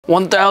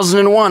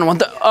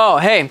1001. Oh,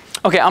 hey.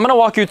 Okay, I'm gonna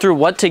walk you through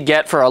what to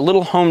get for a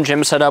little home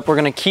gym setup. We're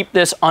gonna keep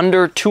this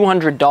under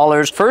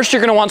 $200. First,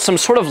 you're gonna want some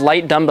sort of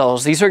light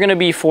dumbbells. These are gonna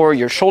be for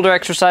your shoulder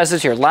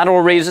exercises, your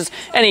lateral raises,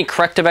 any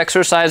corrective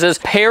exercises.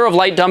 Pair of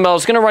light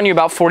dumbbells is gonna run you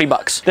about 40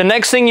 bucks. The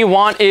next thing you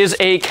want is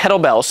a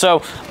kettlebell.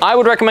 So I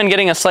would recommend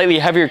getting a slightly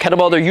heavier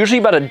kettlebell. They're usually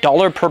about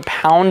 $1 per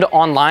pound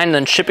online,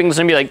 then shipping is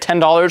gonna be like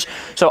 $10.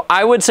 So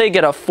I would say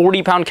get a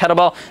 40-pound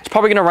kettlebell. It's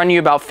probably gonna run you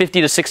about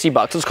 50 to 60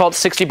 bucks. Let's call it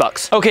 60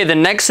 bucks. Okay, the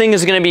next thing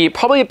is gonna be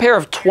probably a pair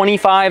of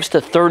 25s to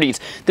 30s.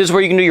 This is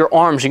where you can do your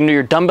arms, you can do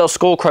your dumbbell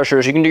skull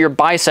crushers, you can do your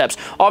biceps.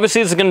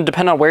 Obviously, this is gonna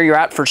depend on where you're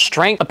at for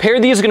strength. A pair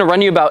of these is gonna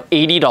run you about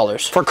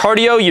 $80. For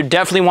cardio, you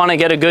definitely wanna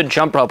get a good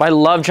jump rope. I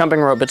love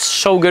jumping rope. It's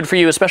so good for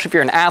you, especially if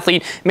you're an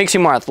athlete. It makes you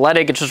more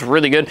athletic. It's just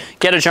really good.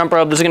 Get a jump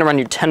rope. This is gonna run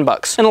you 10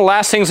 bucks. And the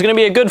last thing is gonna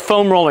be a good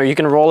foam roller. You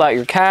can roll out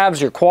your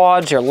calves, your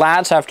quads, your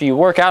lats after you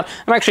work out.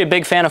 I'm actually a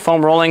big fan of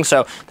foam rolling,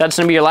 so that's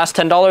gonna be your last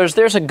 $10.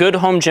 There's a good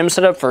home gym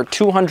setup for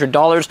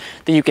 $200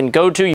 that you can go to.